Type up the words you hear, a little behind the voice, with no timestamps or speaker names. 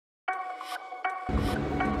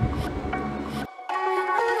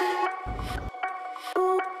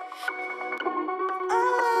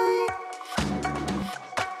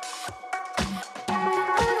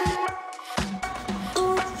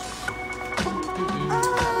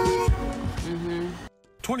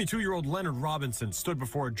22-year-old Leonard Robinson stood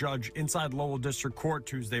before a judge inside Lowell District Court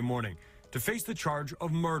Tuesday morning to face the charge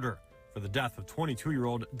of murder for the death of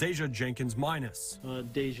 22-year-old Dejah Jenkins-Minus.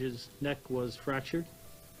 Dejah's neck was fractured,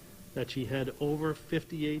 that she had over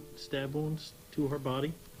 58 stab wounds to her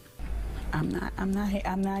body. I'm not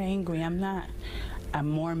angry. I'm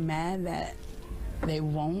more mad that they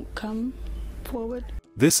won't come forward.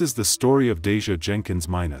 This is the story of Dejah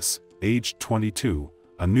Jenkins-Minus, aged 22,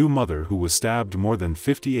 a new mother who was stabbed more than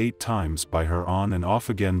 58 times by her on and off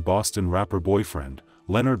again Boston rapper boyfriend,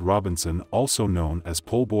 Leonard Robinson, also known as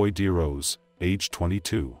Pole Boy D-Rose, aged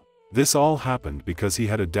 22. This all happened because he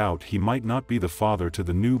had a doubt he might not be the father to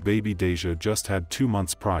the new baby Dejah just had 2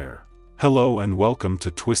 months prior. Hello and welcome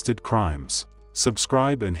to Twisted Crimes.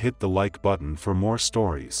 Subscribe and hit the like button for more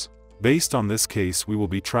stories. Based on this case, we will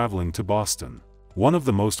be traveling to Boston, one of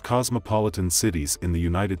the most cosmopolitan cities in the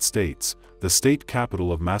United States. The state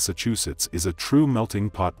capital of Massachusetts is a true melting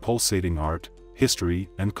pot pulsating art, history,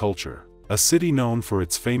 and culture. A city known for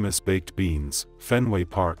its famous baked beans, Fenway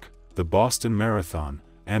Park, the Boston Marathon,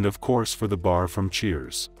 and of course for the bar from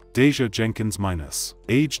Cheers. Dejah Jenkins-Minus,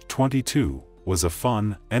 aged 22, was a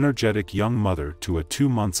fun, energetic young mother to a 2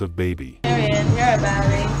 months of baby. Period. You're a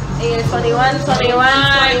baby. Age 21.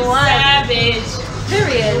 Savage.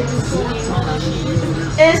 Period.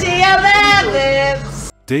 Is she a bad bitch?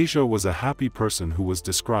 Dejah was a happy person who was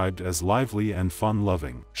described as lively and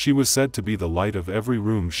fun-loving. She was said to be the light of every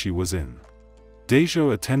room she was in.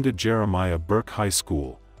 Dejah attended Jeremiah Burke High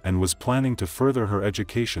School, and was planning to further her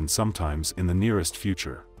education sometimes in the nearest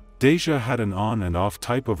future. Dejah had an on and off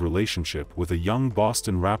type of relationship with a young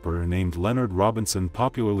Boston rapper named Leonard Robinson,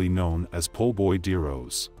 popularly known as Pole Boy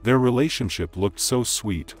D-Rose. Their relationship looked so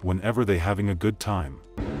sweet whenever they having a good time.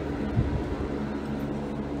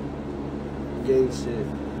 Gay shit,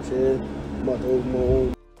 I'm about to open my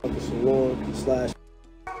own salon slash.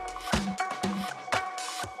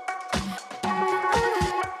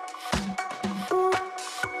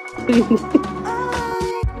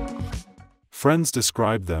 Friends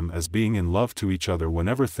described them as being in love to each other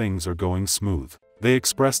whenever things are going smooth. They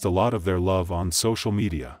expressed a lot of their love on social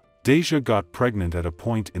media. Dejah got pregnant at a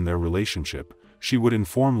point in their relationship. She would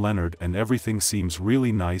inform Leonard and everything seems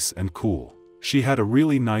really nice and cool. She had a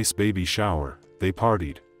really nice baby shower, they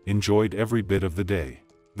partied, enjoyed every bit of the day.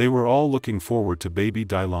 They were all looking forward to baby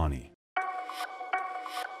Deilani.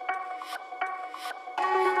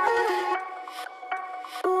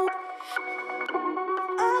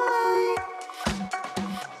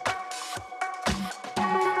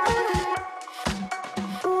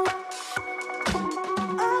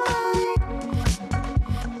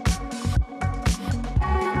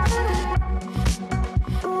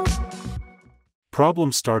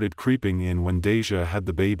 Problems started creeping in when Dejah had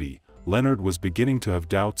the baby. Leonard was beginning to have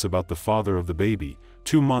doubts about the father of the baby.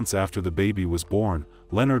 2 months after the baby was born,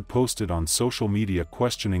 Leonard posted on social media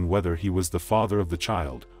questioning whether he was the father of the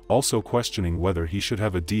child, also questioning whether he should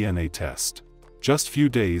have a DNA test. Just few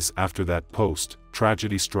days after that post,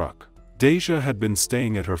 tragedy struck. Dejah had been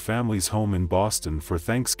staying at her family's home in Boston for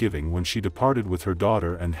Thanksgiving when she departed with her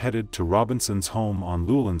daughter and headed to Robinson's home on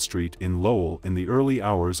Llewellyn Street in Lowell in the early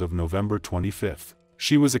hours of November 25th.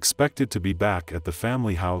 She was expected to be back at the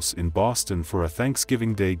family house in Boston for a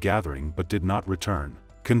Thanksgiving Day gathering but did not return.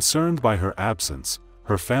 Concerned by her absence,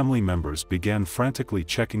 her family members began frantically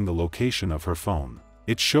checking the location of her phone.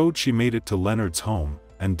 It showed she made it to Leonard's home,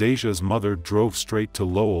 and Dejah's mother drove straight to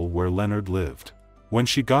Lowell where Leonard lived. When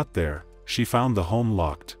she got there, she found the home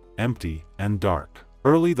locked, empty, and dark.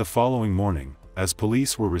 Early the following morning, as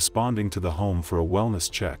police were responding to the home for a wellness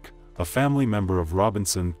check, a family member of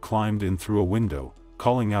Robinson climbed in through a window,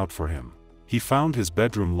 calling out for him. He found his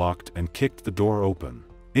bedroom locked and kicked the door open.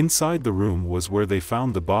 Inside the room was where they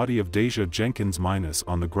found the body of Dejah Jenkins-Minus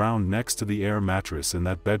on the ground next to the air mattress in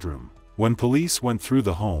that bedroom. When police went through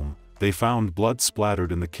the home, they found blood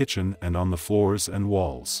splattered in the kitchen and on the floors and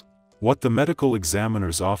walls. What the medical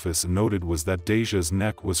examiner's office noted was that Dejah's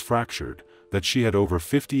neck was fractured, that she had over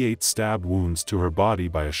 58 stab wounds to her body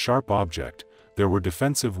by a sharp object. There were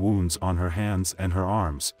defensive wounds on her hands and her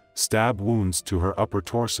arms, stab wounds to her upper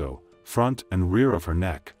torso, front and rear of her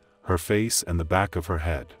neck, her face and the back of her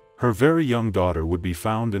head. Her very young daughter would be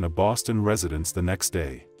found in a Boston residence the next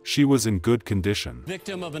day. She was in good condition.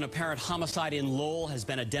 Victim of an apparent homicide in Lowell has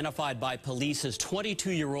been identified by police as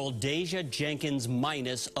 22-year-old Dejah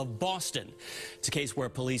Jenkins-Minus of Boston. It's a case where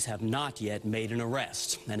police have not yet made an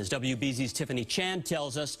arrest. And as WBZ's Tiffany Chan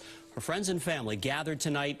tells us, her friends and family gathered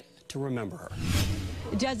tonight to remember her.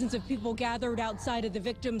 Dozens of people gathered outside of the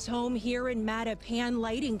victim's home here in Mattapan,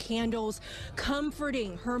 lighting candles,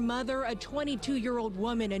 comforting her mother, a 22-year-old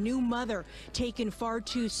woman, a new mother, taken far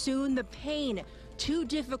too soon. The pain too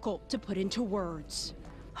difficult to put into words.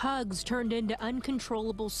 Hugs turned into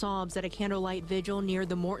uncontrollable sobs at a candlelight vigil near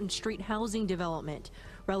the Morton Street housing development.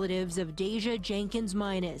 Relatives of Deja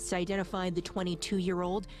Jenkins-Minus identified the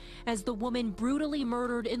 22-year-old as the woman brutally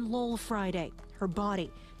murdered in Lowell Friday. Her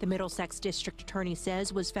body, the Middlesex District Attorney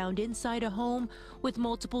says, was found inside a home with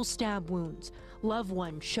multiple stab wounds. Loved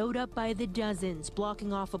ones showed up by the dozens,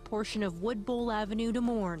 blocking off a portion of Wood Bowl Avenue to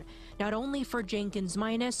mourn, not only for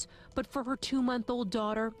Jenkins-Minus, but for her 2-month-old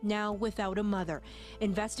daughter, now without a mother.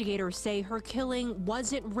 Investigators say her killing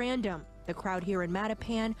wasn't random. The crowd here in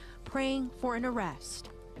Mattapan praying for an arrest.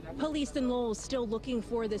 Police in Lowell still looking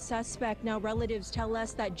for the suspect. Now, relatives tell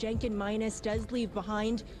us that Jenkins-Minus does leave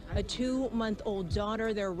behind a 2-month-old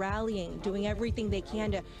daughter. They're rallying, doing everything they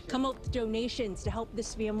can to come up with donations to help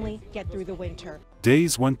this family get through the winter.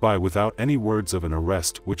 Days went by without any words of an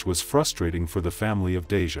arrest, which was frustrating for the family of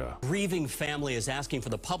Deja. Grieving family is asking for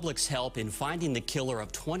the public's help in finding the killer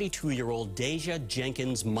of 22-year-old Deja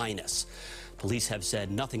Jenkins-Minus. Police have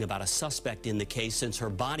said nothing about a suspect in the case since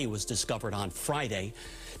her body was discovered on Friday.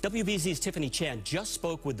 WBZ's Tiffany Chan just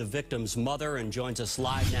spoke with the victim's mother and joins us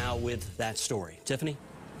live now with that story. Tiffany?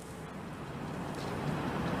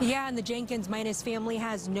 Yeah, and the Jenkins-Minus family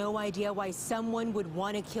has no idea why someone would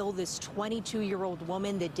want to kill this 22-year-old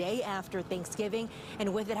woman the day after Thanksgiving.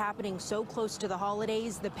 And with it happening so close to the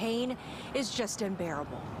holidays, the pain is just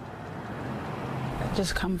unbearable.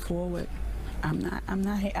 Just come forward. I'm not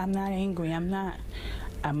angry.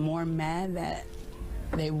 I'm more mad that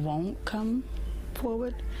they won't come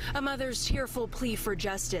forward. A mother's tearful plea for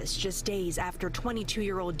justice just days after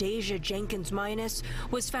 22-year-old Deja Jenkins-Minus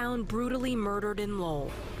was found brutally murdered in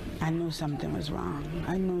Lowell. I knew something was wrong.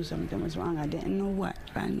 I didn't know what,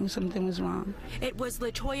 but I knew something was wrong. It was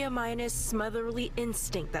LaToya Minus' motherly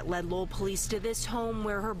instinct that led Lowell police to this home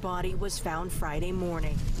where her body was found Friday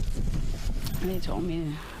morning. They told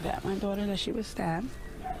me that my daughter, that she was stabbed.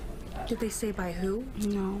 Did they say by who?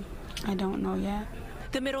 No, I don't know yet.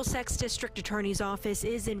 The Middlesex District Attorney's Office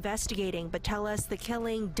is investigating, but tell us the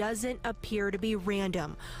killing doesn't appear to be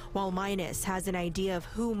random. While Minus has an idea of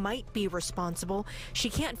who might be responsible,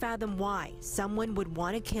 she can't fathom why someone would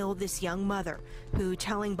want to kill this young mother, who,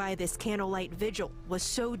 telling by this candlelight vigil, was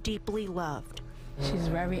so deeply loved. She's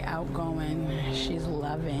very outgoing. She's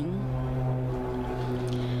loving.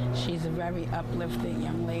 She's a very uplifted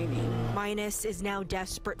young lady. Minus is now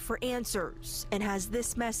desperate for answers and has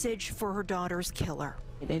this message for her daughter's killer.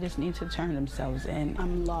 They just need to turn themselves in.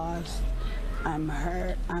 I'm lost. I'm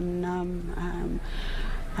hurt. I'm numb.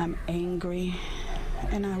 I'm angry.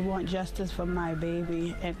 And I want justice for my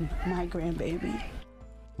baby and my grandbaby.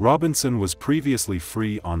 Robinson was previously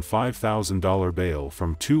free on $5,000 bail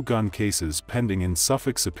from 2 gun cases pending in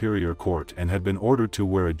Suffolk Superior Court and had been ordered to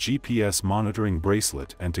wear a GPS monitoring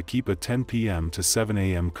bracelet and to keep a 10 p.m. to 7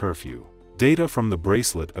 a.m. curfew. Data from the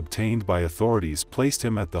bracelet obtained by authorities placed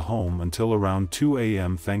him at the home until around 2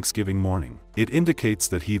 a.m. Thanksgiving morning. It indicates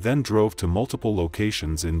that he then drove to multiple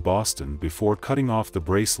locations in Boston before cutting off the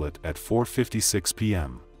bracelet at 4:56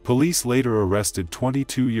 p.m. Police later arrested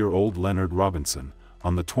 22-year-old Leonard Robinson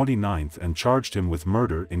on the 29th and charged him with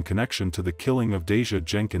murder in connection to the killing of Dejah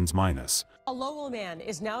Jenkins-Minus. A Lowell man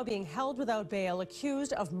is now being held without bail,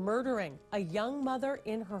 accused of murdering a young mother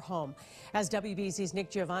in her home. As WBZ's Nick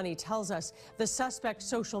Giovanni tells us, the suspect's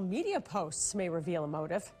social media posts may reveal a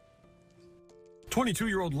motive.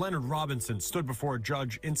 22-year-old Leonard Robinson stood before a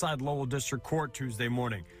judge inside Lowell District Court Tuesday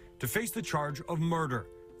morning to face the charge of murder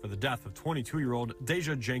for the death of 22-year-old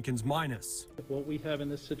Dejah Jenkins-Minus. What we have in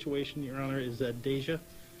this situation, Your Honor, is that Deja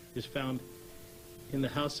is found in the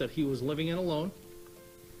house that he was living in alone,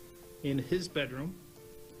 in his bedroom,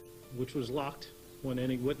 which was locked when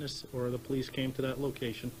any witness or the police came to that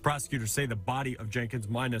location. Prosecutors say the body of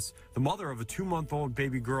Jenkins-Minus, the mother of a 2-month-old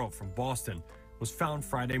baby girl from Boston, was found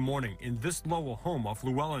Friday morning in this Lowell home off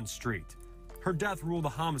Llewellyn Street. Her death ruled a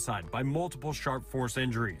homicide by multiple sharp force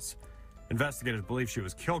injuries. Investigators believe she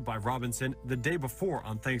was killed by Robinson the day before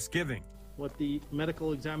on Thanksgiving. What the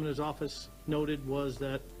medical examiner's office noted was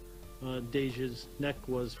that Deja's neck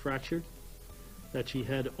was fractured, that she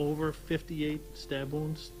had over 58 stab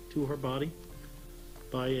wounds to her body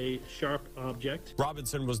by a sharp object.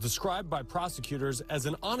 Robinson was described by prosecutors as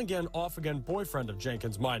an on-again, off-again boyfriend of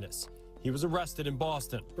Jenkins-Minus. He was arrested in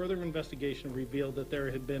Boston. Further investigation revealed that there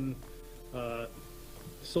had been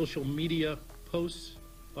social media posts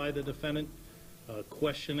by the defendant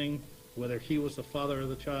questioning whether he was the father of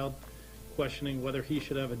the child, questioning whether he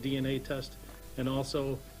should have a DNA test, and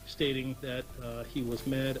also stating that he was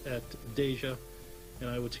mad at Dejah, and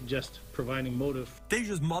I would suggest providing motive.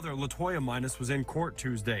 Dejah's mother, LaToya-Minus, was in court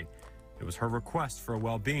Tuesday. It was her request for a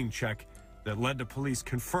well-being check that led to police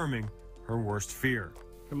confirming her worst fear.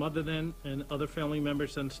 Her mother then and other family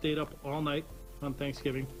members then stayed up all night on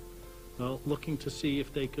Thanksgiving, looking to see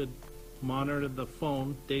if they could monitor the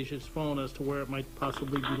phone, Dejah's phone, as to where it might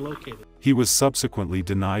possibly be located. He was subsequently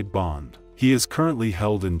denied bond. He is currently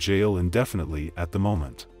held in jail indefinitely at the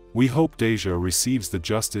moment. We hope Dejah receives the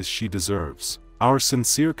justice she deserves. Our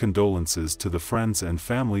sincere condolences to the friends and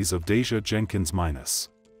families of Dejah Jenkins-Minus.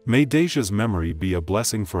 May Dejah's memory be a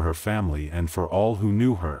blessing for her family and for all who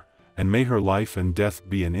knew her, and may her life and death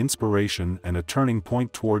be an inspiration and a turning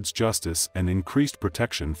point towards justice and increased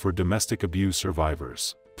protection for domestic abuse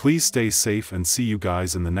survivors. Please stay safe and see you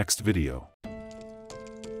guys in the next video.